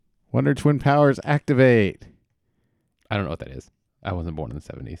Wonder Twin powers activate. I don't know what that is. I wasn't born in the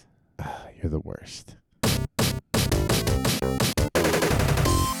 70s. You're the worst.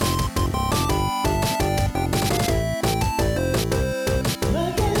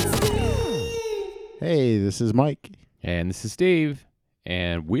 Hey, this is Mike. And this is Steve.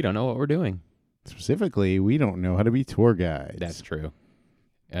 And we don't know what we're doing. Specifically, we don't know how to be tour guides. That's true.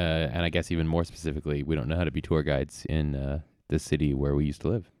 And I guess even more specifically, we don't know how to be tour guides in the city where we used to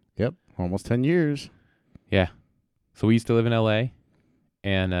live. Yep, almost 10 years. Yeah. So we used to live in L.A.,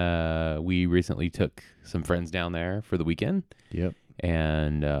 and we recently took some friends down there for the weekend. Yep.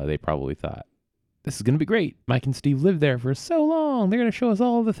 And they probably thought, this is going to be great. Mike and Steve lived there for so long. They're going to show us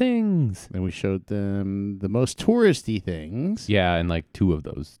all the things. And we showed them the most touristy things. Yeah, and like 2 of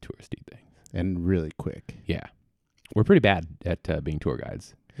those touristy things. And really quick. Yeah. We're pretty bad at being tour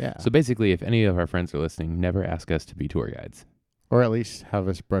guides. Yeah. So basically, if any of our friends are listening, never ask us to be tour guides. Or at least have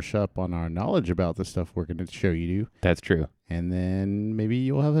us brush up on our knowledge about the stuff we're going to show you. That's true. And then maybe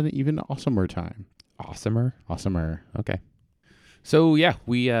you'll have an even awesomer time. Awesomer? Okay. So yeah,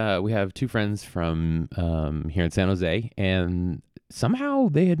 we have 2 friends from here in San Jose, and somehow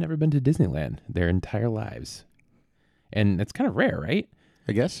they had never been to Disneyland their entire lives. And it's kind of rare, right?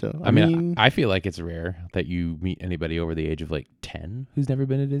 I guess so. I mean, I feel like it's rare that you meet anybody over the age of like 10 who's never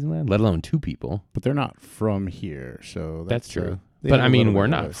been to Disneyland, let alone 2 people. But they're not from here, so that's true. They but have I a mean, little we're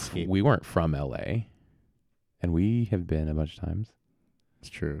bit of not. escape. We weren't from LA, and we have been a bunch of times. It's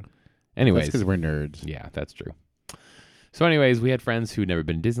true. Anyways, because we're nerds. Yeah, that's true. So anyways, we had friends who'd never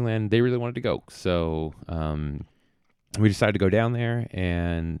been to Disneyland. They really wanted to go. So we decided to go down there,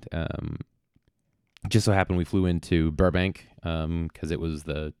 and just so happened we flew into Burbank because it was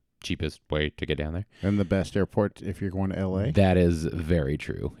the cheapest way to get down there. And the best airport if you're going to LA. That is very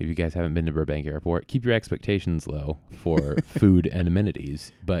true. If you guys haven't been to Burbank Airport, keep your expectations low for food and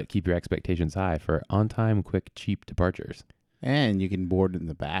amenities, but keep your expectations high for on-time, quick, cheap departures. And you can board in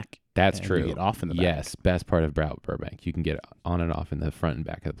the back. That's and true. You get off in the back. Yes, best part of Burbank. You can get on and off in the front and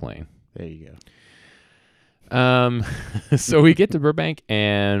back of the plane. There you go. So we get to Burbank,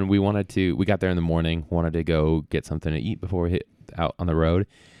 and we got there in the morning, wanted to go get something to eat before we hit out on the road.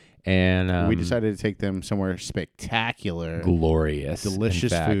 And we decided to take them somewhere spectacular. Glorious.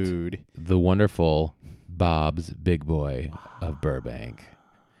 Delicious food. The wonderful Bob's Big Boy of Burbank.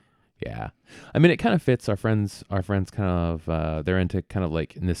 Yeah. I mean, it kind of fits our friends kind of, they're into kind of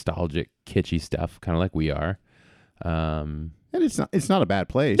like nostalgic, kitschy stuff, kind of like we are. And it's not a bad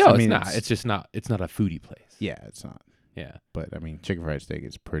place. No, it's not. It's just not, it's not a foodie place. Yeah, it's not. Yeah. But I mean, chicken fried steak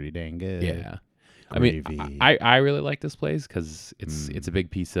is pretty dang good. Yeah. Gravy. I mean, I really like this place because it's a big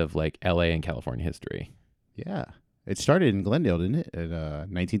piece of like LA and California history. Yeah. It started in Glendale, didn't it? At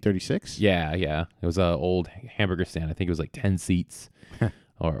 1936? Yeah. It was an old hamburger stand. I think it was like 10 seats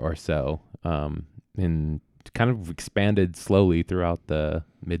or so. And kind of expanded slowly throughout the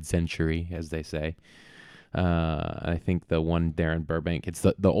mid-century, as they say. I think the one there in Burbank, it's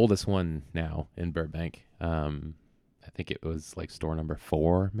the oldest one now in Burbank. I think it was like store number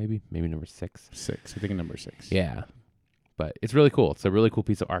 4, maybe number 6. 6. I think number 6. Yeah. But it's really cool. It's a really cool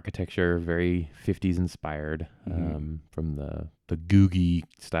piece of architecture, very 50s inspired, from the Googie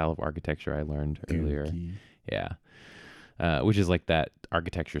style of architecture I learned earlier. Yeah. Which is like that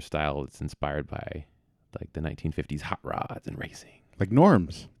architecture style that's inspired by like the 1950s hot rods and racing. Like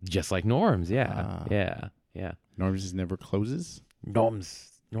Norms. Just like Norms, yeah. Yeah. Norms never closes? Norms.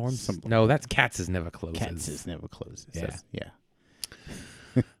 No, that's Katz's never closes. Katz's never closes. Yeah.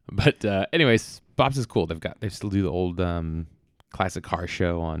 But anyways, Bob's is cool. They still do the old classic car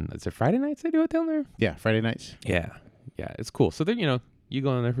show on. Is it Friday nights they do it down there? Yeah, Friday nights. Yeah, it's cool. So then you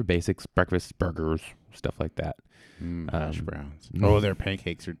go in there for basics, breakfast, burgers, stuff like that. Hash browns. Oh, their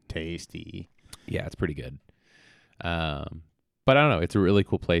pancakes are tasty. Yeah, it's pretty good. But I don't know. It's a really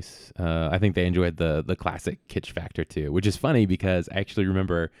cool place. I think they enjoyed the classic kitsch factor too, which is funny because I actually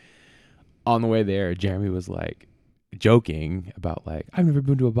remember on the way there, Jeremy was like joking about like, I've never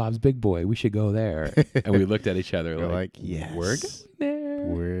been to a Bob's Big Boy. We should go there. And we looked at each other like, yes, we're going there.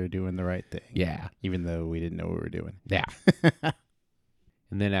 We're doing the right thing. Yeah. Even though we didn't know what we were doing. Yeah.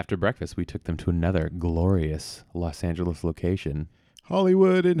 And then after breakfast, we took them to another glorious Los Angeles location.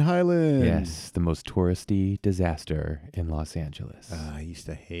 Hollywood and Highland. Yes, the most touristy disaster in Los Angeles. I used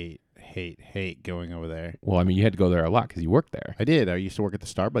to hate going over there. Well, I mean, you had to go there a lot because you worked there. I did. I used to work at the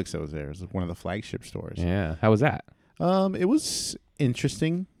Starbucks that was there. It was one of the flagship stores. Yeah. How was that? It was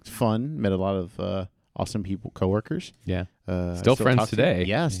interesting, fun. Met a lot of awesome people, coworkers. Yeah. Still friends today.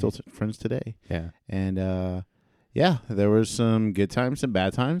 Yeah, still friends today. Yeah. And yeah, there was some good times and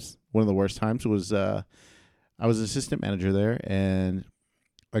bad times. One of the worst times was I was assistant manager there, and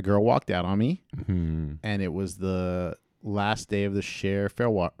a girl walked out on me, Hmm. and it was the last day of the Cher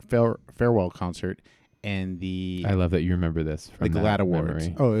farewell concert, and the I love that you remember this the from GLAAD that Awards.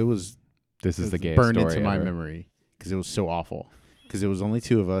 memory. Oh, it was This is the gayest burned story into my ever. memory because it was so awful. Because it was only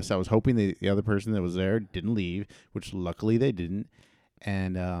two of us. I was hoping the other person that was there didn't leave, which luckily they didn't.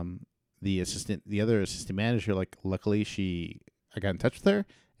 And the other assistant manager, like luckily I got in touch with her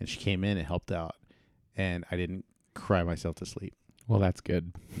and she came in and helped out, and I didn't cry myself to sleep. Well, that's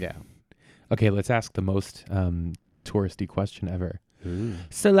good. Yeah. Okay, let's ask the most touristy question ever.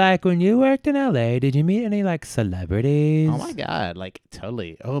 So, like, when you worked in LA, did you meet any like celebrities? Oh my God! Like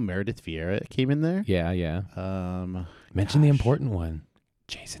totally. Oh, Meredith Vieira came in there. Yeah, yeah. Mention the gosh. important one,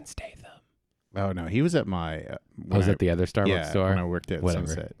 Jason Statham. Oh no, he was at my. I was at the other Starbucks yeah, store. when I worked at Whatever.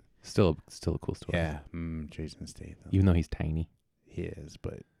 Sunset. Still a cool store. Yeah, Jason Statham. Even though he's tiny. He is,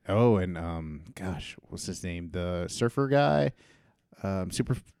 but and gosh, what's his name? The surfer guy,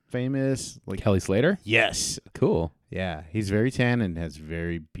 super famous. Like Kelly Slater. yes, Cool. yeah, he's very tan and has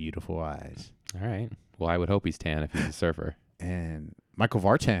very beautiful eyes. All right. Well, I would hope he's tan if he's a surfer. And Michael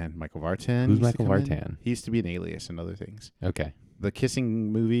Vartan. Who's used to Michael come in. Vartan? He used to be an Alias and other things. Okay. The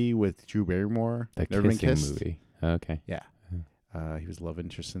kissing movie with Drew Barrymore. The Never Been kissing Kissed. movie. Okay. Yeah. He was love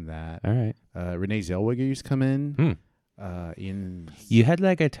interest in that. All right. Renee Zellweger used to come in. Hmm. Ian. You had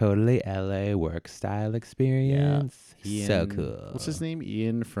like a totally LA work style experience. Ian, So cool. What's his name?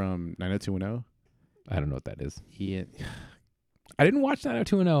 Ian from 90210. I don't know what that is. Ian. I didn't watch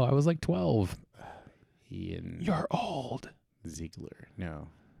 90210. I was like 12. Ian. You're old. Ziegler. No,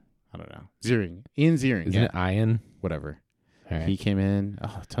 I don't know. Ziering. Ian Ziering. Isn't yeah. it Ian? Whatever. All right. He came in.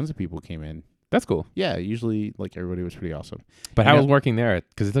 Oh, tons of people came in. That's cool. Yeah, usually like everybody was pretty awesome. But You how know- was working there?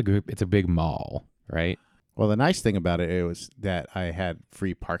 Because it's a big mall, right? Well, the nice thing about it was that I had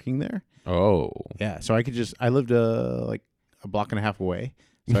free parking there. Oh. Yeah, so I lived like a block and a half away,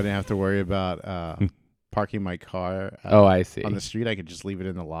 so I didn't have to worry about parking my car Oh, I see. on the street. I could just leave it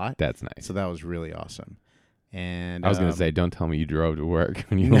in the lot. That's nice. So that was really awesome. And I was going to say, don't tell me you drove to work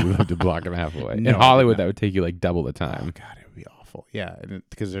when you No. only lived a block and a half away. No, In I did Hollywood, not. that would take you like double the oh time. god, it would be awful. Yeah,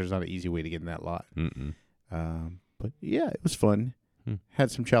 because there's not an easy way to get in that lot. Mm-mm. But yeah, it was fun. Hmm.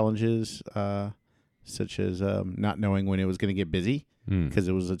 Had some challenges, such as not knowing when it was going to get busy Mm. because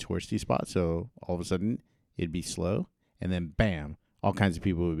it was a touristy spot. So all of a sudden it'd be slow, and then bam, all kinds of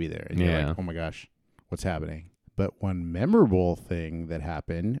people would be there. And you're Yeah. like, oh my gosh, what's happening? But one memorable thing that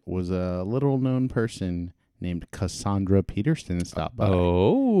happened was a little known person named Cassandra Peterson stopped by,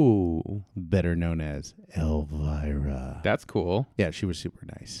 Oh. better known as Elvira. That's cool. Yeah, she was super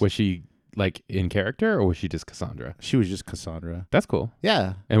nice. Was she like in character or was she just Cassandra? She was just Cassandra. That's cool.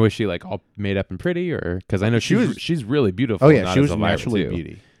 Yeah. And was she like all made up and pretty, or because I know She was- she's really beautiful. Oh yeah, not she as was Elvira, naturally too.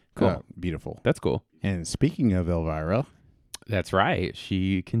 beauty. Cool. Beautiful. That's cool. And speaking of Elvira, That's right.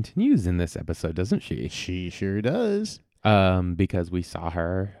 She continues in this episode, doesn't she? she sure does. Because we saw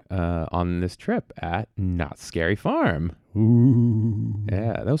her on this trip at Not Scary Farm. Ooh.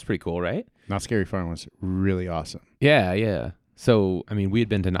 Yeah, that was pretty cool, right? Not Scary Farm was really awesome. Yeah, yeah. So, I mean, we had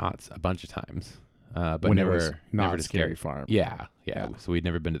been to Knott's a bunch of times, but when never, it was not never to Scary Farm. Yeah, yeah, Yeah. So we'd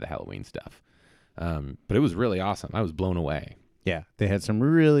never been to the Halloween stuff. But it was really awesome. I was blown away. Yeah, they had some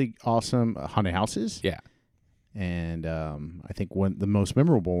really awesome haunted houses. Yeah. And I think the most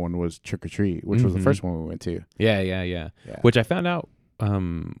memorable one was Trick or Treat, which was the Mhm. first one we went to. Yeah, yeah, yeah. Yeah. Which I found out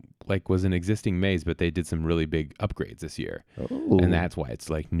like was an existing maze, but they did some really big upgrades this year. Oh. And that's why it's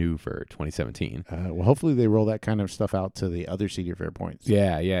like new for 2017. Well, hopefully they roll that kind of stuff out to the other Cedar Fair points.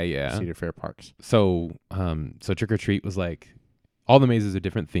 Yeah, yeah, yeah. Cedar Fair parks. So Trick or Treat was like all the mazes are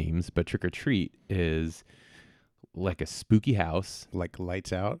different themes, but Trick or Treat is like a spooky house. Like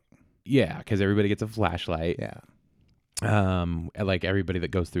lights out. Yeah, because everybody gets a flashlight. Yeah. And, like everybody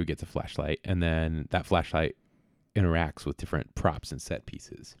that goes through gets a flashlight, and then that flashlight interacts with different props and set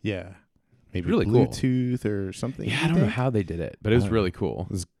pieces. Yeah. Maybe Really cool. Bluetooth or something. Yeah, you I don't know think? how they did it, but it was I don't really know. cool.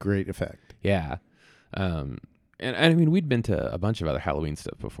 It was great effect. Yeah. And I mean, we'd been to a bunch of other Halloween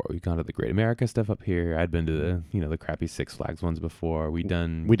stuff before. We'd gone to the Great America stuff up here. I'd been to the crappy Six Flags ones before. We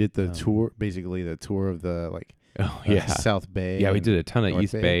did the um, tour, basically the tour of the Oh yeah. South Bay. Yeah, we and- did a ton of North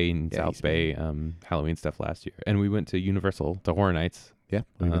East Bay. Bay and Yeah, South East Bay. Bay Halloween stuff last year. And we went to Universal, to Horror Nights Yeah,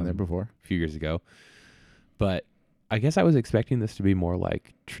 we've been there um, before. a few years ago. But I guess I was expecting this to be more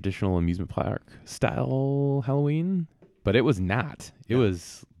like traditional amusement park style Halloween, but it was not. It No.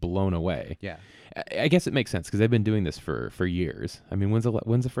 was blown away. Yeah. I guess it makes sense because they've been doing this for years. I mean, when's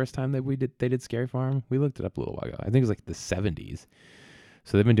the first time that they did Scary Farm? We looked it up a little while ago. I think it was like the 70s.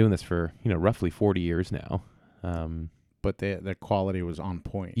 So they've been doing this for roughly 40 years now. But the quality was on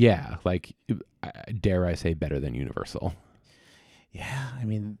point. Yeah, like dare I say better than Universal? Yeah, I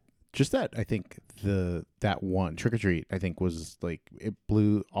mean, just that. I think that one Trick or Treat, I think, was like it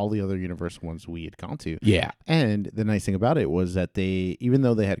blew all the other Universal ones we had gone to. Yeah. And the nice thing about it was that they, even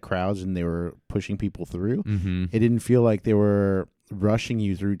though they had crowds and they were pushing people through, Mm-hmm. it didn't feel like they were rushing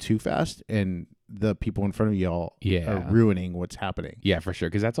you through too fast, and the people in front of y'all Yeah. are ruining what's happening. Yeah, for sure.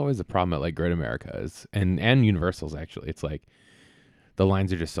 Because that's always the problem at like Great America is, and Universal's actually. It's like the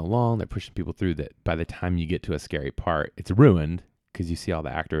lines are just so long. They're pushing people through that by the time you get to a scary part, it's ruined because you see all the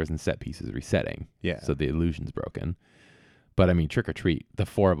actors and set pieces resetting. Yeah. So the illusion's broken. But I mean, Trick or Treat, the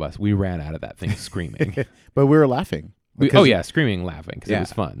four of us, we ran out of that thing screaming. But we were laughing. Oh because- yeah, screaming and laughing because Yeah. it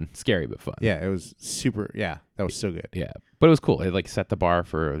was fun, scary but fun. Yeah, it was super. Yeah, that was so good. Yeah, but it was cool. It like set the bar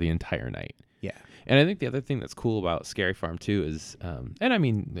for the entire night. Yeah. And I think the other thing that's cool about Scary Farm too is, and I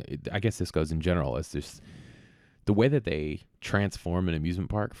mean, I guess this goes in general, is just the way that they transform an amusement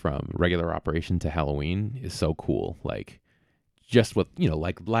park from regular operation to Halloween is so cool. Like just with,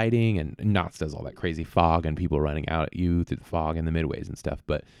 like lighting, and Knott's does all that crazy fog and people running out at you through the fog and the midways and stuff.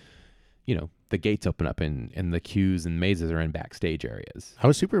 But, the gates open up and the queues and mazes are in backstage areas. I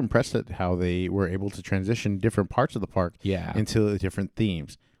was super impressed at how they were able to transition different parts of the park Yeah. into different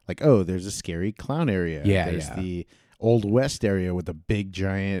themes. Like, oh, there's a scary clown area. Yeah, There's yeah. the Old West area with the big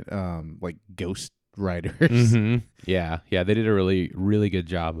giant like ghost riders. hmm Yeah. Yeah. They did a really, really good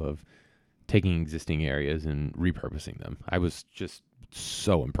job of taking existing areas and repurposing them. I was just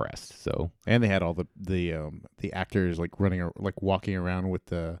so impressed. So And they had all the actors like like walking around with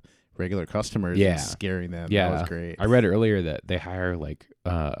the regular customers Yeah. and scaring them. Yeah. That was great. I read earlier that they hire like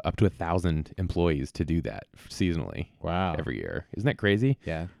up to 1,000 employees to do that seasonally Wow. every year. Isn't that crazy?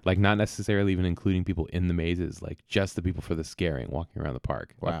 Yeah. Like not necessarily even including people in the mazes, like just the people for the scaring, walking around the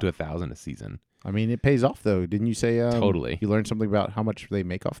park. Wow. Up to 1,000 a season. I mean, it pays off though. Didn't you say Totally. you learned something about how much they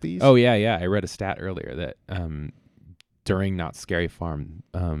make off these? Oh yeah, yeah. I read a stat earlier that during Knott's Scary Farm,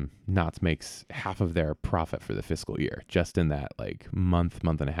 Knott's makes half of their profit for the fiscal year just in that like month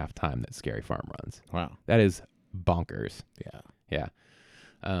and a half time that Scary Farm runs. Wow. That is bonkers. Yeah. Yeah.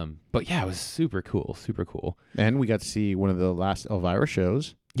 But yeah, it was super cool, super cool. And we got to see one of the last Elvira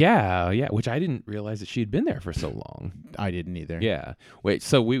shows. Yeah, yeah, which I didn't realize that she'd been there for so long. I didn't either. Yeah. Wait,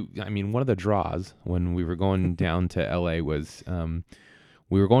 so one of the draws when we were going down to LA was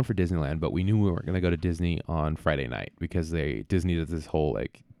we were going for Disneyland, but we knew we weren't going to go to Disney on Friday night because Disney does this whole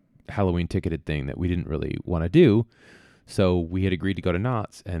like Halloween ticketed thing that we didn't really want to do. So we had agreed to go to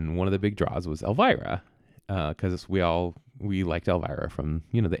Knott's, and one of the big draws was Elvira because we liked Elvira from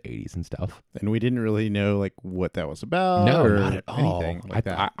the 80s and stuff. And we didn't really know like what that was about. No, or not at all. anything like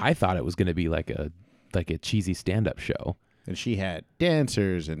that. I thought it was going to be like a cheesy stand-up show. And she had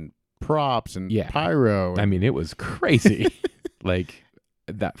dancers and props and Yeah. pyro. I mean, it was crazy. like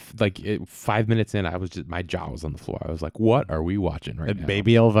 5 minutes in, I was just, my jaw was on the floor. I was like, "What are we watching right and now?"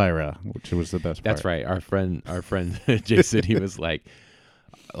 baby Elvira, which was the best part. That's right. Our friend Jason, he was like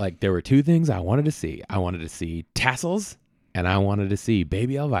there were two things I wanted to see. I wanted to see tassels, and I wanted to see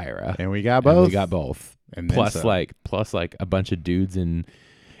baby Elvira. And we got And both. we got both. And then Plus some. a bunch of dudes in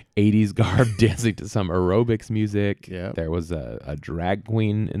 80s garb dancing to some aerobics music. Yep. There was a drag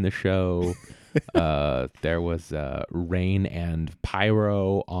queen in the show. There was rain and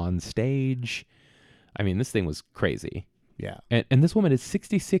pyro on stage. I mean, this thing was crazy. Yeah. And this woman is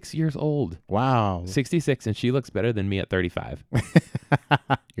 66 years old. Wow. 66, and she looks better than me at 35.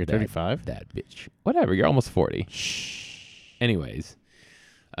 You're 35? That bitch. Whatever, you're almost 40. Shh. Anyways,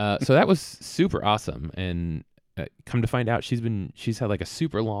 so that was super awesome. And come to find out, she's had like a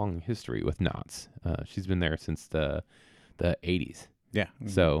super long history with Knott's. She's been there since the 80s. Yeah.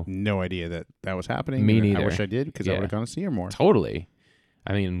 So no idea that was happening. Me I neither. wish I did because I Yeah. would have gone to see her more. totally.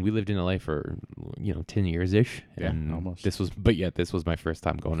 I mean, we lived in LA for 10 years ish. Yeah, And almost. this was my first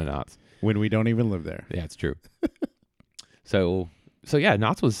time going to Knott's. When we don't even live there. Yeah, it's true. So yeah,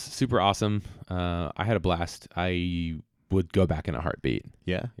 Knott's was super awesome. I had a blast. I would go back in a heartbeat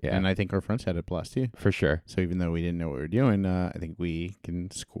Yeah. Yeah. And I think our friends had a blast too. for sure. So even though we didn't know what we were doing, I think we can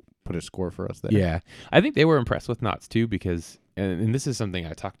put a score for us there. Yeah. I think they were impressed with Knott's too because, and this is something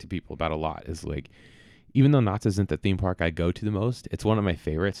I talk to people about a lot, is like, even though Knott's isn't the theme park I go to the most, it's one of my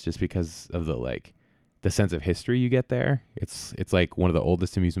favorites just because of the sense of history you get there. It's like one of the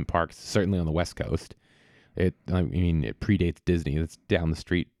oldest amusement parks, certainly on the West Coast. It predates Disney. It's down the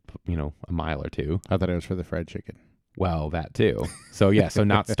street, a mile or two. I thought it was for the fried chicken. Well, that too. So yeah, so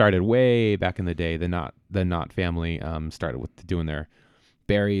Knott started way back in the day. The Knott family started with doing their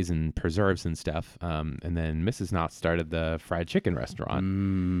berries and preserves and stuff. And then Mrs. Knott started the fried chicken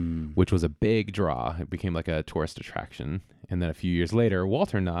restaurant, which was a big draw. It became like a tourist attraction. And then a few years later,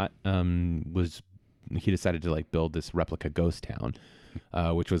 Walter Knott was he decided to like build this replica ghost town,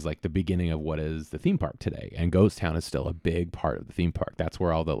 which was like the beginning of what is the theme park today. And Ghost Town is still a big part of the theme park. That's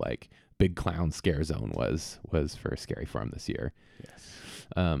where all the like big clown scare zone was for Scary Farm this year. Yes.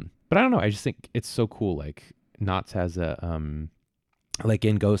 But I don't know. I just think it's so cool. Like Knott's has a like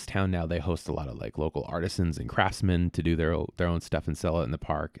in Ghost Town now, they host a lot of like local artisans and craftsmen to do their own stuff and sell it in the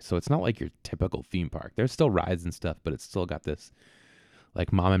park. So it's not like your typical theme park. There's still rides and stuff, but it's still got this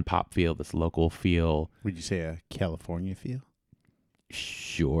like mom and pop feel, this local feel. Would you say a California feel?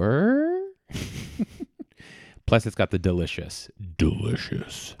 Sure. Plus, it's got the delicious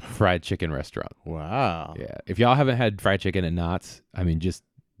fried chicken restaurant. Wow. Yeah. If y'all haven't had fried chicken at Knott's, I mean, just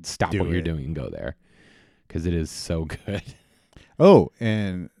stop Do what you're it. doing and go there because it is so good. Oh,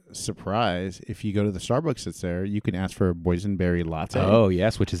 and surprise, if you go to the Starbucks that's there, you can ask for a boysenberry latte Oh,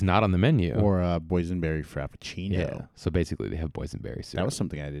 yes, which is not on the menu. or a boysenberry frappuccino. Yeah. So basically, they have boysenberry syrup. That was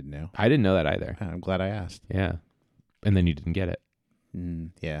something I didn't know. I didn't know that either. I'm glad I asked. Yeah. And then you didn't get it.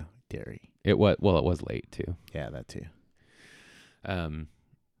 Yeah, dairy. It was late too. Yeah, that too. Um.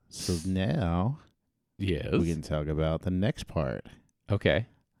 So now Yes. we can talk about the next part, Okay.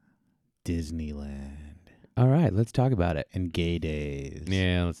 Disneyland All right. Let's talk about it. and gay days.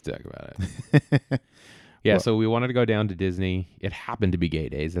 Yeah. Let's talk about it. Yeah. Well- So we wanted to go down to Disney. It happened to be Gay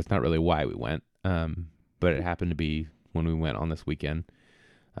Days. That's not really why we went. But it happened to be when we went on this weekend.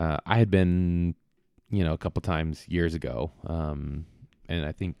 I had been, a couple times years ago. And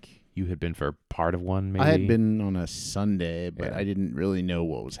I think you had been for part of one, maybe. I had been on a Sunday, but Yeah. I didn't really know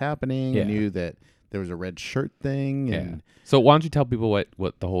what was happening. Yeah. I knew that there was a red shirt thing. Yeah. And So why don't you tell people what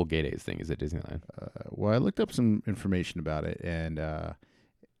the whole Gay Days thing is at Disneyland? well, I looked up some information about it, and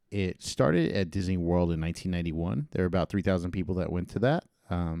it started at Disney World in 1991. There were about 3,000 people that went to that,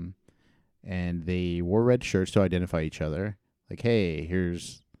 and they wore red shirts to identify each other. Like, hey,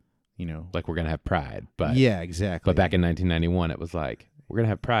 here's, Like we're gonna have Pride, but yeah, exactly. But back in 1991, it was like, we're going to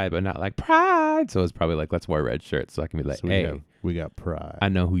have Pride, but not like Pride. So it's probably like, let's wear red shirts. So I can be like, So hey, we got Pride. I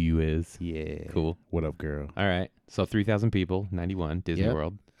know who you is. Yeah. Cool. What up, girl? All right. So 3,000 people, 91, Disney Yep.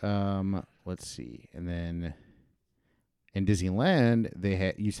 World. Let's see. And then in Disneyland,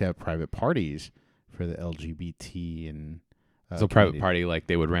 they used to have private parties for the LGBT and So private community. party, like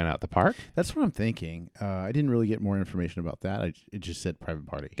they would rent out the park? That's what I'm thinking. I didn't really get more information about that. It just said private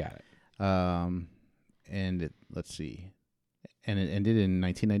party. Got it. Let's see. And it ended in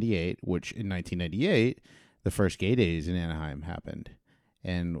 1998, which in 1998, the first Gay Days in Anaheim happened.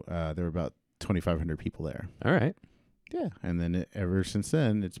 And there were about 2,500 people there. All right. Yeah. And then ever since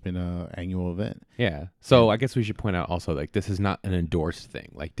then, it's been an annual event. Yeah. So I guess we should point out also, like, this is not an endorsed thing.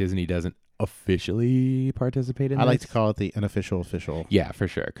 Like, Disney doesn't officially participate in I like to this. call it the unofficial official. Yeah, for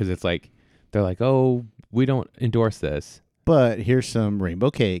sure. Because it's like, they're like, oh, we don't endorse this. But here's some rainbow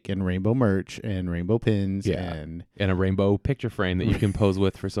cake and rainbow merch and rainbow pins Yeah. and And a rainbow picture frame that you can pose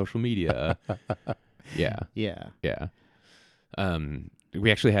with for social media. Yeah. yeah. Yeah.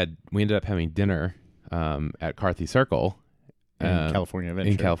 We ended up having dinner at Carthy Circle And California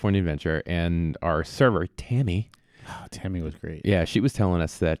Adventure. in California Adventure, and our server Tammy, Oh, Tammy was great. yeah, she was telling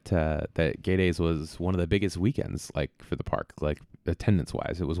us that that Gay Days was one of the biggest weekends, like for the park, like attendance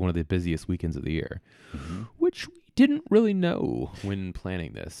wise. It was one of the busiest weekends of the year, which we didn't really know when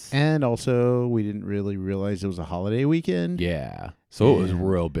planning this. And also, we didn't really realize it was a holiday weekend. Yeah, so it was And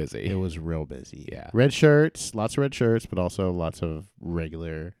real busy. It was real busy. Yeah. Red shirts, lots of red shirts, but also lots of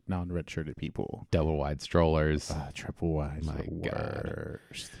regular non-red shirted people. Double wide strollers. Triple Y's. My the God.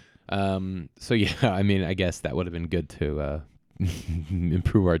 worst. So yeah, I mean, I guess that would have been good to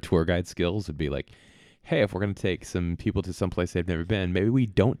improve our tour guide skills. It'd be like, hey, if we're going to take some people to some place they've never been, maybe we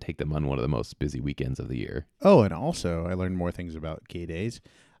don't take them on one of the most busy weekends of the year. Oh, and also, I learned more things about Gay Days.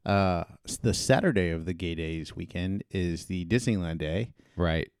 The Saturday of the Gay Days weekend is the Disneyland Day,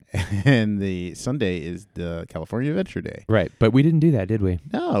 Right. and the Sunday is the California Adventure Day. Right. But we didn't do that, did we?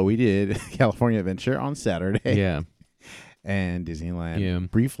 No, we did California Adventure on Saturday. Yeah. And Disneyland Yeah.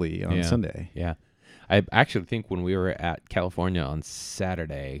 briefly on Yeah. Sunday. Yeah. I actually think when we were at California on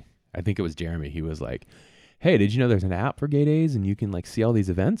Saturday, I think it was Jeremy. He was like, hey, did you know there's an app for Gay Days and you can like see all these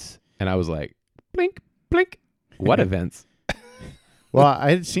events? And I was like, blink, blink. What events? Well,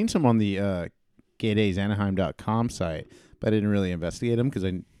 I had seen some on the GayDaysAnaheim.com site, but I didn't really investigate them because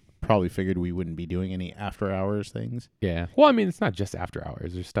I probably figured we wouldn't be doing any after hours things. Yeah. Well, I mean, it's not just after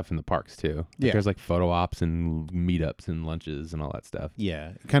hours. There's stuff in the parks too. Like, Yeah. There's like photo ops and meetups and lunches and all that stuff.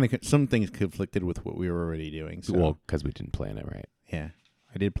 Yeah, kind of some things conflicted with what we were already doing. So, Well, because we didn't plan it right. yeah,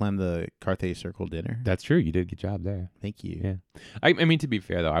 I did plan the Carthay Circle dinner. That's true. You did a good job there. Thank you. Yeah. I mean, to be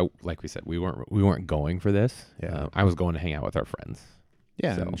fair though, like we said, we weren't going for this. Yeah. I was going to hang out with our friends.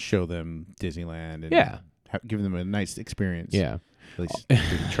 Yeah, So, and show them Disneyland and yeah. give them a nice experience. Yeah. At least I we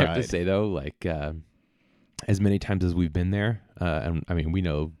have tried. to say though, like as many times as we've been there, and I mean we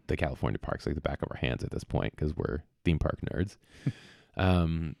know the California parks like the back of our hands at this point because we're theme park nerds.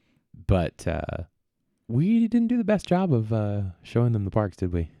 But we didn't do the best job of showing them the parks,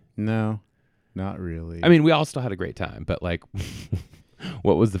 did we? No, not really. I mean, we all still had a great time, but like,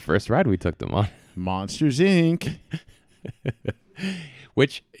 what was the first ride we took them on? Monsters Inc.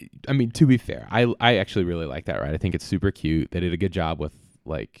 Which, I mean, to be fair, I actually really like that ride. I think it's super cute. They did a good job with,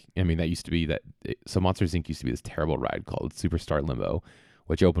 like, I mean, that used to be so Monsters Inc. used to be this terrible ride called Superstar Limbo,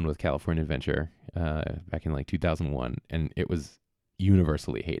 which opened with California Adventure back in like 2001, and it was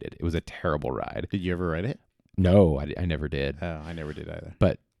universally hated. It was a terrible ride. Did you ever ride it? No, I never did. Oh, I never did either.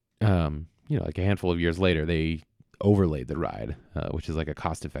 But, you know, like a handful of years later, they overlaid the ride, which is like a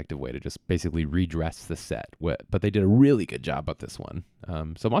cost-effective way to just basically redress the set. But they did a really good job with this one.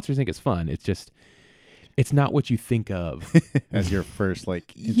 So Monsters Inc. is fun. It's just, it's not what you think of As your first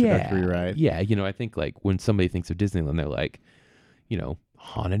like introductory ride. Yeah, you know, I think like when somebody thinks of Disneyland, they're like, you know,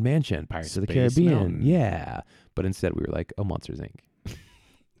 Haunted Mansion, Pirates of the Space Caribbean. Mountain. Yeah. But instead we were like, oh, Monsters Inc.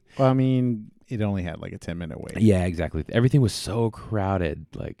 Well, I mean, it only had like a 10-minute wait. Yeah, exactly. Everything was so crowded.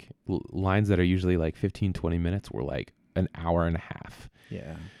 Like lines that are usually like 15, 20 minutes were like an hour and a half.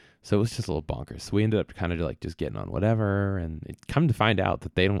 Yeah. So it was just a little bonkers. So we ended up kind of like just getting on whatever. And it come to find out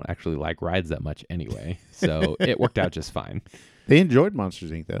that they don't actually like rides that much anyway. So it worked out just fine. They enjoyed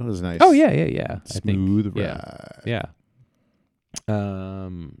Monsters Inc. though. It was nice. Oh, yeah. Smooth I ride. think, yeah.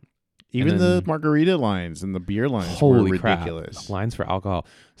 Even And the then- margarita lines and the beer lines Holy were crap. ridiculous. Lines for alcohol.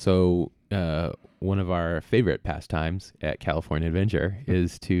 So one of our favorite pastimes at California Adventure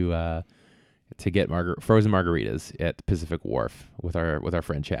is to get frozen margaritas at the Pacific Wharf with our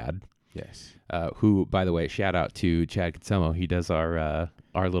friend Chad. Yes. Who, by the way, shout out to Chad Katsumo. He does our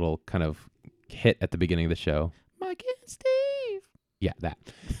little kind of hit at the beginning of the show. Mike and Steve. Yeah, that.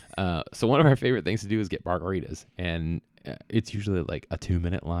 So one of our favorite things to do is get margaritas, and it's usually like a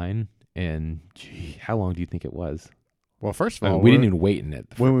 2-minute line. And gee, how long do you think it was? Well, first of I all, mean, we didn't even wait in it.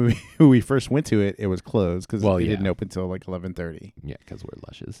 when we first went to it, it was closed because Well, it yeah. didn't open until like 11:30. Yeah, because we're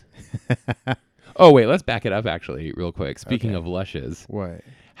lushes. Oh wait, let's back it up actually, real quick. Speaking Okay. of lushes, What?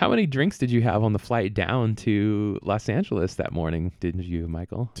 how many drinks did you have on the flight down to Los Angeles that morning? Didn't you,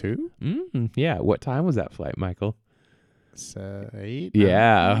 Michael? 2? Yeah. What time was that flight, Michael? 8?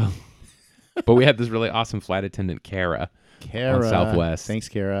 Yeah. But we had this really awesome flight attendant, Kara, Kara. on Southwest. Thanks,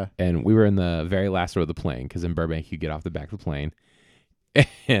 Kara. And we were in the very last row of the plane because in Burbank you get off the back of the plane.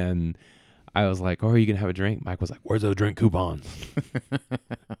 And I was like, "Oh, are you gonna have a drink?" Mike was like, "Where's those drink coupons?"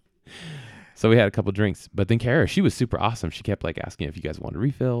 So we had a couple drinks, but then Kara, she was super awesome. She kept like asking if you guys wanted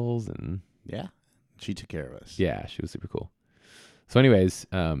refills, and Yeah. She took care of us. yeah, she was super cool. So, anyways,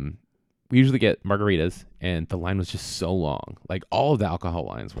 we usually get margaritas, and the line was just so long. Like all of the alcohol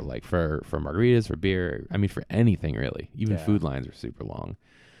lines were like for margaritas, for beer. I mean, for anything really. Even Yeah. food lines were super long.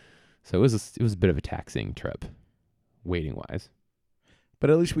 So it was a bit of a taxing trip, waiting wise. But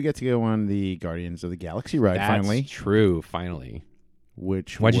at least we get to go on the Guardians of the Galaxy ride finally. True. Finally.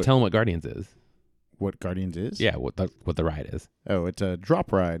 Which Why'd you tell them what Guardians is? what Guardians is? Yeah, what the ride is. Oh, it's a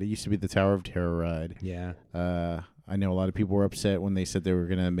drop ride. It used to be the Tower of Terror ride. Yeah. I know a lot of people were upset when they said they were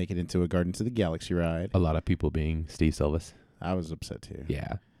going to make it into a Guardians of the Galaxy ride. A lot of people being Steve Silvis. I was upset too.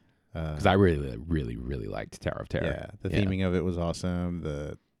 Yeah. Because I really, really, really liked Tower of Terror. Yeah, the theming of it was awesome.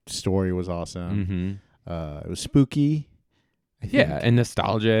 The story was awesome. Mm-hmm. It was spooky. I think. Yeah, and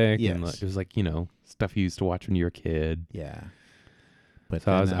nostalgic. Yes. And it was like, you know, stuff you used to watch when you were a kid. Yeah. But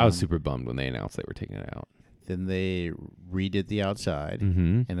So then, I was super bummed when they announced they were taking it out. Then they redid the outside,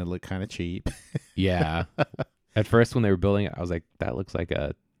 Mm-hmm. and it looked kind of cheap. Yeah. At first, when they were building it, I was like, that looks like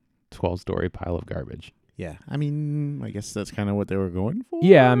a 12-story pile of garbage. Yeah, I mean, I guess that's kind of what they were going for.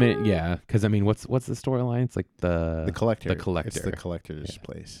 Yeah, I mean, yeah. Because, I mean, what's the storyline? It's like The collector. The collector. It's the collector's Yeah.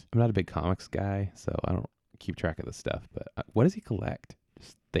 place. I'm not a big comics guy, so I don't keep track of the stuff. But what does he collect?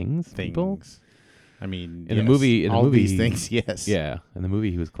 Just things? People? Things. I mean, In the yes, movie- all these things, yes. Yeah. In the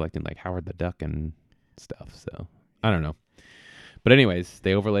movie, he was collecting like Howard the Duck and stuff. So I don't know. But anyways,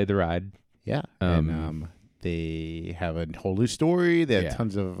 they overlaid the ride. Yeah. And they have a whole new story. They have Yeah.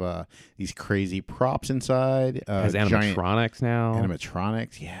 tons of these crazy props inside. Has giant animatronics now.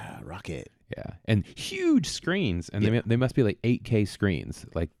 animatronics. Yeah, Rocket. Yeah, and huge screens, and Yeah. they must be like 8K screens.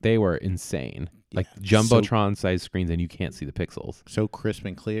 Like they were insane, like Yeah, jumbotron sized screens, and you can't see the pixels. So crisp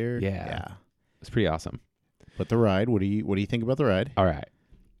and clear. Yeah. Yeah. It's pretty awesome. But the ride, what do you think about the ride? All right,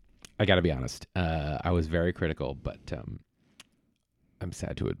 I got to be honest. I was very critical, but I'm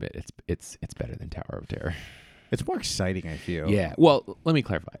sad to admit it's better than Tower of Terror. It's more exciting, I feel. Yeah. Well, let me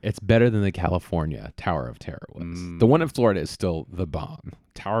clarify. It's better than the California Tower of Terror was. The one in Florida is still the bomb.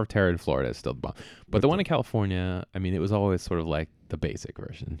 Tower of Terror in Florida is still the bomb. But the one in California, I mean, it was always sort of like the basic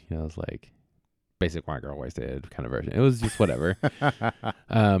version. You know, it was like basic white girl wasted kind of version. It was just whatever.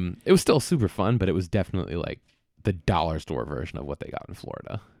 It was still super fun, but it was definitely like the dollar store version of what they got in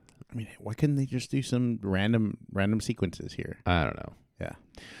Florida. I mean, why couldn't they just do some random sequences here? I don't know. Yeah.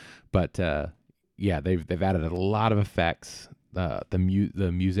 But yeah, they've added a lot of effects. The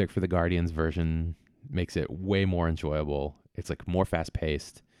music for the Guardians version makes it way more enjoyable. It's like more fast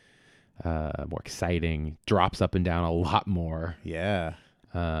paced, more exciting. Drops up and down a lot more. Yeah.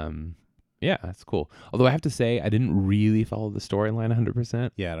 Yeah, that's cool. Although I have to say, I didn't really follow the storyline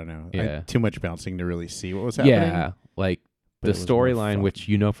 100%. Yeah, I don't know. Yeah. Too much bouncing to really see what was happening. Yeah, like But the it was more storyline, fun. which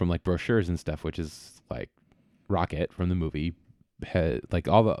you know from like brochures and stuff, which is like Rocket from the movie, like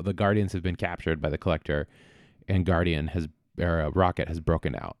all the Guardians have been captured by the Collector, and Rocket has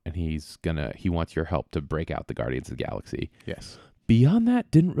broken out, and he wants your help to break out the Guardians of the Galaxy. Yes. Beyond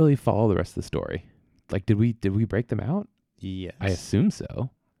that, didn't really follow the rest of the story. Like, did we break them out? Yes. I assume so.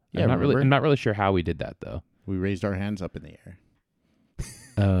 Yeah, I'm not really sure how we did that though. We raised our hands up in the air.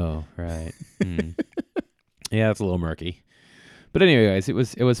 Oh, right. Yeah, it's a little murky. But anyway, guys, it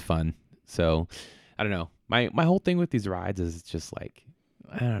was fun. So, I don't know. My whole thing with these rides is just like,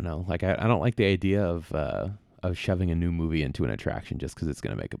 I don't know. Like, I don't like the idea of shoving a new movie into an attraction just because it's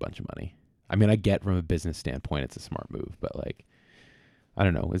going to make a bunch of money. I mean, I get from a business standpoint, it's a smart move, but like, I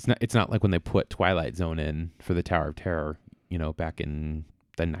don't know. It's not like when they put Twilight Zone in for the Tower of Terror, you know, back in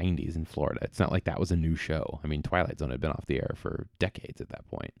the 90s in Florida. It's not like that was a new show. I mean, Twilight Zone had been off the air for decades at that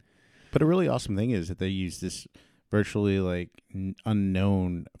point. But a really awesome thing is that they use this virtually like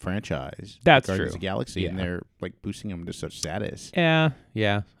unknown franchise. That's Guardians true. of the Galaxy, and Yeah. they're like boosting them to such status. Yeah,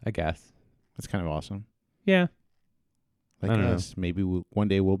 I guess. That's kind of awesome. Yeah, Like I don't know. us, maybe one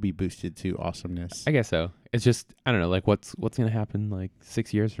day we'll be boosted to awesomeness. I guess so. It's just, I don't know, like what's going to happen like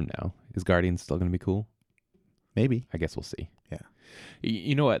 6 years from now? Is Guardians still going to be cool? Maybe. I guess we'll see. Yeah.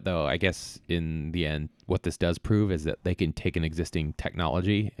 You know what, though? I guess in the end, what this does prove is that they can take an existing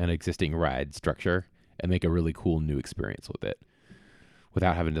technology and existing ride structure and make a really cool new experience with it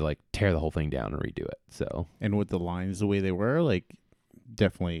without having to like tear the whole thing down and redo it. So, And with the lines the way they were, like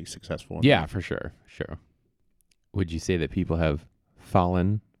definitely successful. yeah, for sure. Sure. Would you say that people have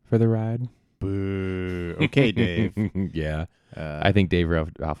fallen for the ride? Boo. Okay, Dave. Yeah. I think Dave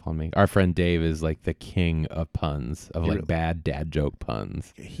rubbed off on me. Our friend Dave is like the king of puns, of He like really- bad dad joke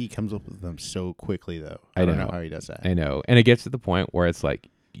puns. He comes up with them so quickly, though. I I don't know. know how he does that. I know. And it gets to the point where it's like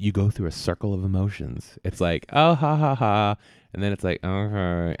you go through a circle of emotions. It's like, oh, ha, ha, ha. And then it's like,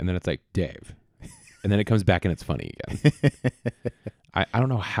 and then it's like, Dave. And then it comes back and it's funny again. I don't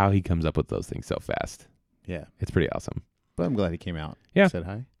know how he comes up with those things so fast. Yeah, It's pretty awesome. but I'm glad he came out. Yeah. Said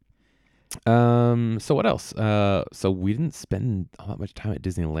hi. So what else? So we didn't spend all that much time at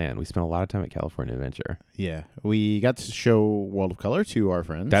Disneyland. We spent a lot of time at California Adventure. Yeah, we got to show World of Color to our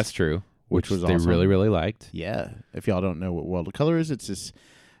friends. That's true. Which was they awesome. really, really liked. Yeah. If y'all don't know what World of Color is, it's this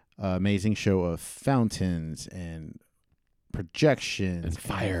amazing show of fountains and projections And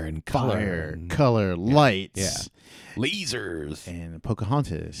fire and color fire, and- color, lights, Yeah. Lasers. and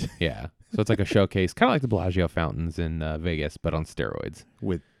Pocahontas Yeah. So it's like a showcase, kind of like the Bellagio fountains in Vegas, but on steroids.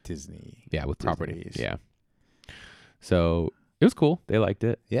 with Disney. Yeah, with Properties. Disney. Yeah. So it was cool. They liked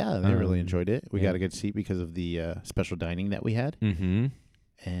it. Yeah, they really Um, enjoyed it. We yeah. got a good seat because of the special dining that we had. Mm-hmm.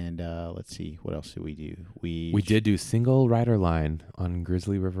 And let's see, what else did we do? We did do single rider line on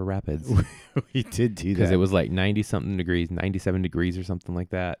Grizzly River Rapids we did do because that. it was like 90-something degrees, 97 degrees or something like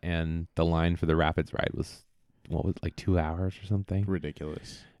that. And the line for the Rapids ride was, what was it, like 2 hours or something?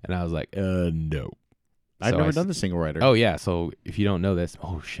 ridiculous. And I was like, no. I've So never I done the single rider. Oh, yeah. So if you don't know this,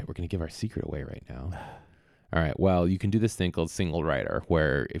 oh, shit, we're going to give our secret away right now. All right. Well, you can do this thing called single rider,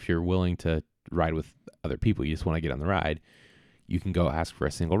 where if you're willing to ride with other people, you just want to get on the ride, you can go ask for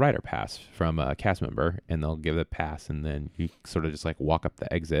a single rider pass from a cast member, and they'll give the pass, and then you sort of just like walk up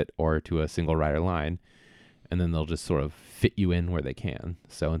the exit or to a single rider line, and then they'll just sort of fit you in where they can.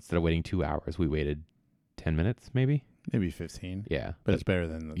 So instead of waiting 2 hours, we waited 10 minutes, maybe. Maybe 15. Yeah. But it's better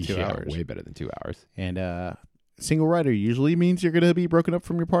than the 2 yeah, hours. way better than 2 hours. And single rider usually means you're going to be broken up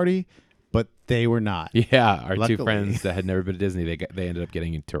from your party, but they were not. Yeah, our Luckily. two friends that had never been to Disney, they ended up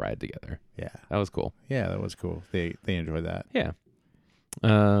getting to ride together. Yeah. That was cool. Yeah, that was cool. They enjoyed that. Yeah.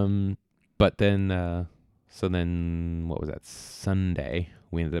 But then, so then what was that? Sunday,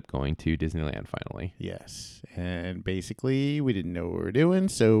 we ended up going to Disneyland finally. Yes. And basically, we didn't know what we were doing,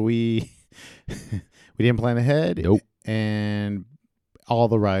 so we we didn't plan ahead. Nope. And all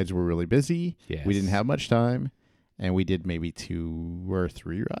the rides were really busy. Yes. We didn't have much time. and we did maybe 2 or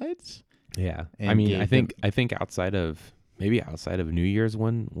 3 rides. Yeah. I And mean, I gave think outside of New Year's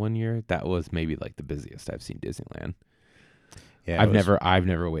one year, that was maybe like the busiest I've seen Disneyland. Yeah, I've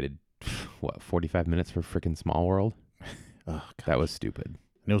never waited 45 minutes for freaking Small World. Oh, That was stupid.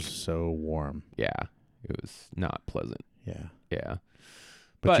 it was so warm. Yeah. It was not pleasant. Yeah, Yeah.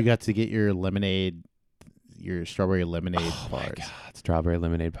 but you got to get your lemonade, your strawberry lemonade Oh my bars. God, strawberry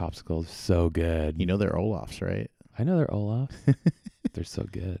lemonade popsicles, so good. You know they're Olaf's, right? I know they're Olaf. They're so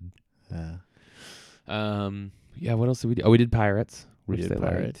good. Yeah, what else did we do? Oh, we did Pirates. We which did they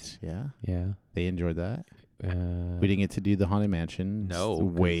liked. Pirates. Yeah, Yeah. they enjoyed that. Uh, We didn't get to do the Haunted Mansion. No, It's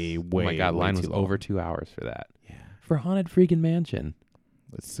way, way. oh my God, way line too was long. over 2 hours for that. Yeah, For Haunted freaking Mansion.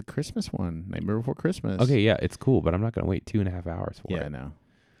 it's the Christmas one. Nightmare Before Christmas. Okay, yeah, it's cool, but I'm not going to wait 2.5 hours for Yeah, I it. know.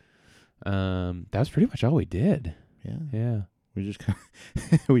 That was pretty much all we did. Yeah, Yeah. we just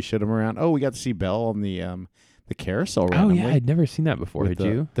we showed them around. Oh, we got to see Belle on the carousel. Oh, randomly yeah, I'd never seen that before. with Had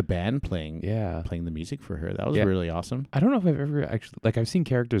you? the band playing Yeah. playing the music for her. That was Yeah. really awesome. I don't know if I've ever actually, like, I've seen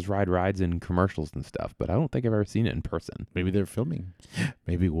characters ride rides in commercials and stuff, but I don't think I've ever seen it in person. Maybe they're filming.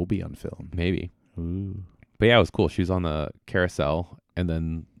 Maybe we'll be on film. Maybe. Ooh. But yeah, it was cool. She was on the carousel, and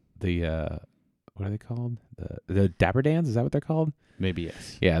then the, what are they called? The Dapper Dans? Is that what they're called? Maybe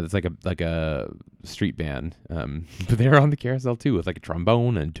yes. Yeah, it's like a street band. But they were on the carousel too with like a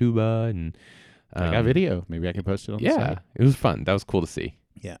trombone and tuba and I got video. Maybe I can post it on the Yeah, site. it was fun. That was cool to see.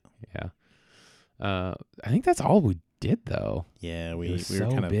 Yeah. Yeah. I think that's all we did though. Yeah, We we were were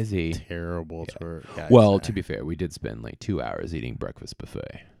so kind of busy. terrible Yeah. tour guys. Well, to be fair, we did spend like 2 hours eating breakfast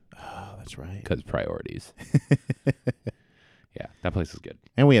buffet oh, that's right. because priorities. Yeah, that place was good.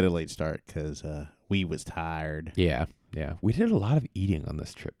 And we had a late start because we was tired. Yeah, yeah. We did a lot of eating on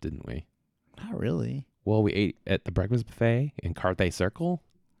this trip, didn't we? Not really. Well, we ate at the breakfast buffet in Carthay Circle.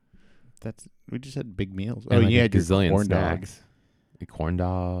 We just had big meals. And Oh, like you a had your gazillion corn snacks. dogs. Corn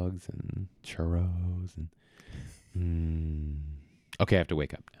dogs and churros and okay, I have to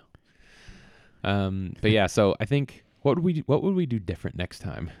wake up now. But yeah, so I think what would we do different next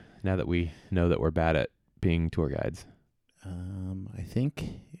time now that we know that we're bad at being tour guides? I think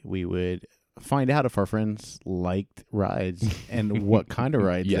we would find out if our friends liked rides and what kind of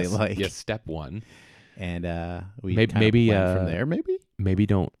rides they like. Yes, step one. And we Maybe plan from there. Maybe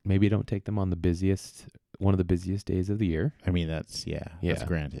don't take them on one of the busiest days of the year. I mean, that's Yeah.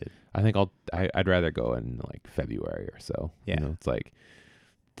 granted. I think I'd rather go in like February or so. Yeah. You know, it's like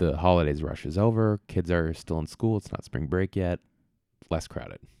the holidays rush is over. Kids are still in school. It's not spring break yet. Less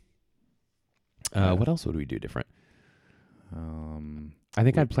crowded. Yeah. What else would we do different? I I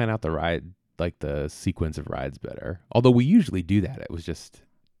think I'd plan out the ride, like the sequence of rides better. Although we usually do that. It was just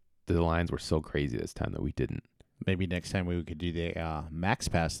the lines were so crazy this time that we didn't. maybe next time we could do the Max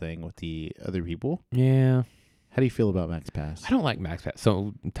Pass thing with the other people. Yeah. How do you feel about Max Pass? I don't like Max Pass.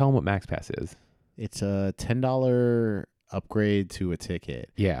 So tell them what Max Pass is. It's a $10 upgrade to a ticket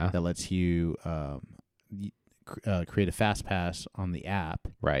Yeah. that lets you create a fast pass on the app,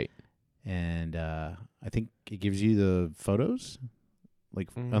 Right. and I think it gives you the photos, like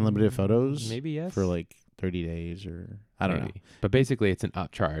unlimited photos, Maybe yes. for like 30 days, or I don't know. Maybe. But basically, it's an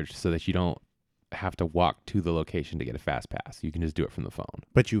upcharge so that you don't have to walk to the location to get a fast pass. You can just do it from the phone.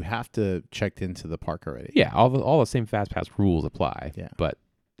 But you have to checked into the park already. Yeah, all the same fast pass rules apply. Yeah. But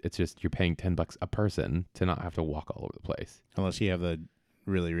it's just you're paying $10 a person to not have to walk all over the place. Unless you have the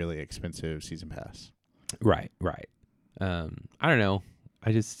really, really expensive season pass. Right. I don't know.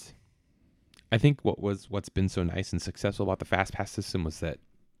 I think what's been so nice and successful about the fast pass system was that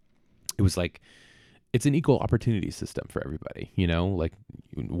it was like it's an equal opportunity system for everybody, you know, like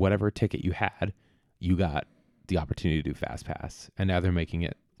whatever ticket you had, you got the opportunity to do fast pass. And now they're making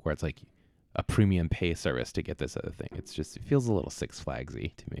it where it's like a premium pay service to get this other thing. It feels a little Six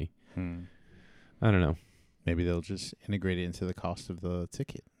Flagsy to me. I don't know. Maybe they'll just integrate it into the cost of the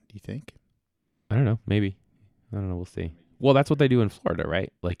ticket. Do you think? I don't know. Maybe. I don't know. We'll see. Well, that's what they do in Florida,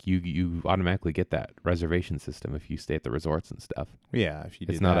 right? Like you automatically get that reservation system if you stay at the resorts and stuff. Yeah, if you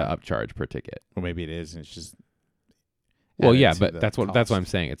do It's not that. an upcharge per ticket. Or maybe it is, and it's just. Well, added yeah, to but the that's what cost. I'm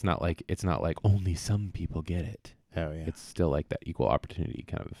saying. It's not like only some people get it. Oh yeah, It's still like that equal opportunity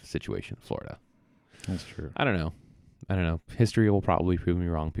kind of situation in Florida. that's true. I don't know. History will probably prove me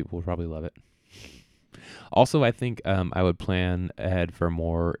wrong. People will probably love it. Also, I think I would plan ahead for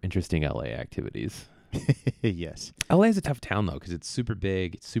more interesting LA activities. Yes. LA is a tough town though because it's super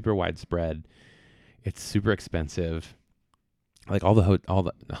big, it's super widespread, it's super expensive. Like all the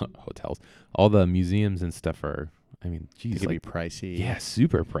hotels, all the museums and stuff are. I mean, It geez, could like, be pricey. yeah,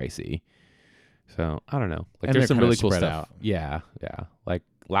 super pricey. So I don't know. Like And there's they're some really kinda cool spread stuff. out. Yeah.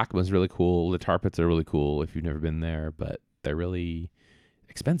 LACMA's really cool. The tar pits are really cool if you've never been there, but they're really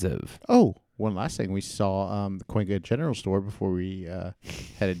expensive. Oh, one last thing. We saw the Cahuenga General Store before we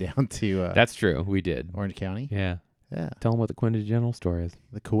headed down to That's true. We did. Orange County. Yeah. Yeah. Tell them what the Cahuenga General Store is.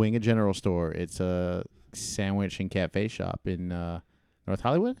 The Cahuenga General Store. It's a sandwich and cafe shop in North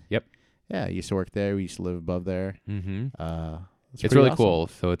Hollywood. Yep. Yeah, I used to work there. We used to live above there. Mm-hmm. It's It's pretty really awesome. cool.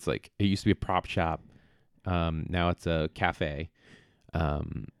 So it's like, it used to be a prop shop. Now it's a cafe.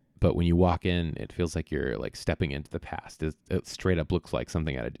 But when you walk in, it feels like you're like stepping into the past. It straight up looks like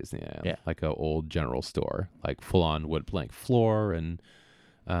something out of Disneyland. Yeah. Like a old general store, like full on wood plank floor and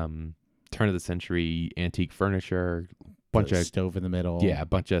turn of the century antique furniture, bunch The of stove in the middle. a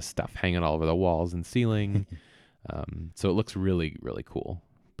bunch of stuff hanging all over the walls and ceiling. So it looks really, really cool,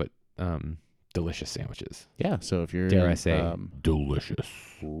 but delicious sandwiches. Yeah. So if you're Dare in, I say, delicious.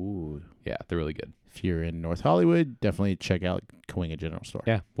 ooh, Yeah, they're really good. if you're in North Hollywood, definitely check out Cahuenga General Store.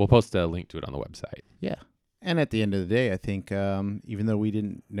 Yeah, we'll post a link to it on the website. Yeah. And at the end of the day, I think even though we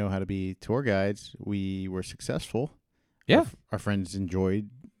didn't know how to be tour guides, we were successful. Yeah. Our friends enjoyed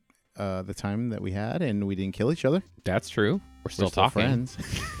the time that we had, and we didn't kill each other. That's true. We're still talking. friends,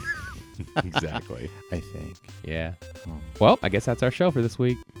 Exactly. I think. Yeah. Oh. Well, I guess that's our show for this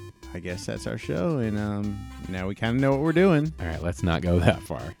week. I guess that's our show, and now we kind of know what we're doing. All right, let's not go that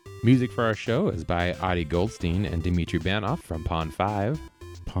far. Music for our show is by Adi Goldstein and Dmitry Banoff from Pond 5.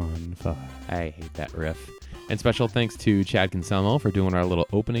 Pond 5. I hate that riff. And special thanks to Chad Conselmo for doing our little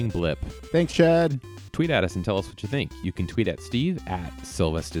opening blip. Thanks, Chad. Tweet at us and tell us what you think. You can tweet at Steve at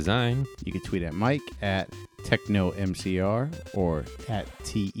Silvus Design. You can tweet at Mike at TechnoMCR or at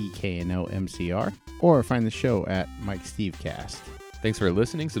TEKNOMCR, or find the show at Mike Steve Cast. Thanks for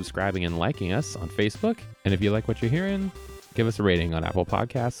listening, subscribing, and liking us on Facebook. And if you like what you're hearing, give us a rating on Apple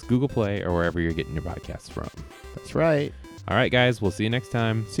Podcasts, Google Play, or wherever you're getting your podcasts from. That's right. All right, guys, we'll see you next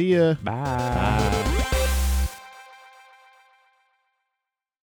time. See ya. Bye.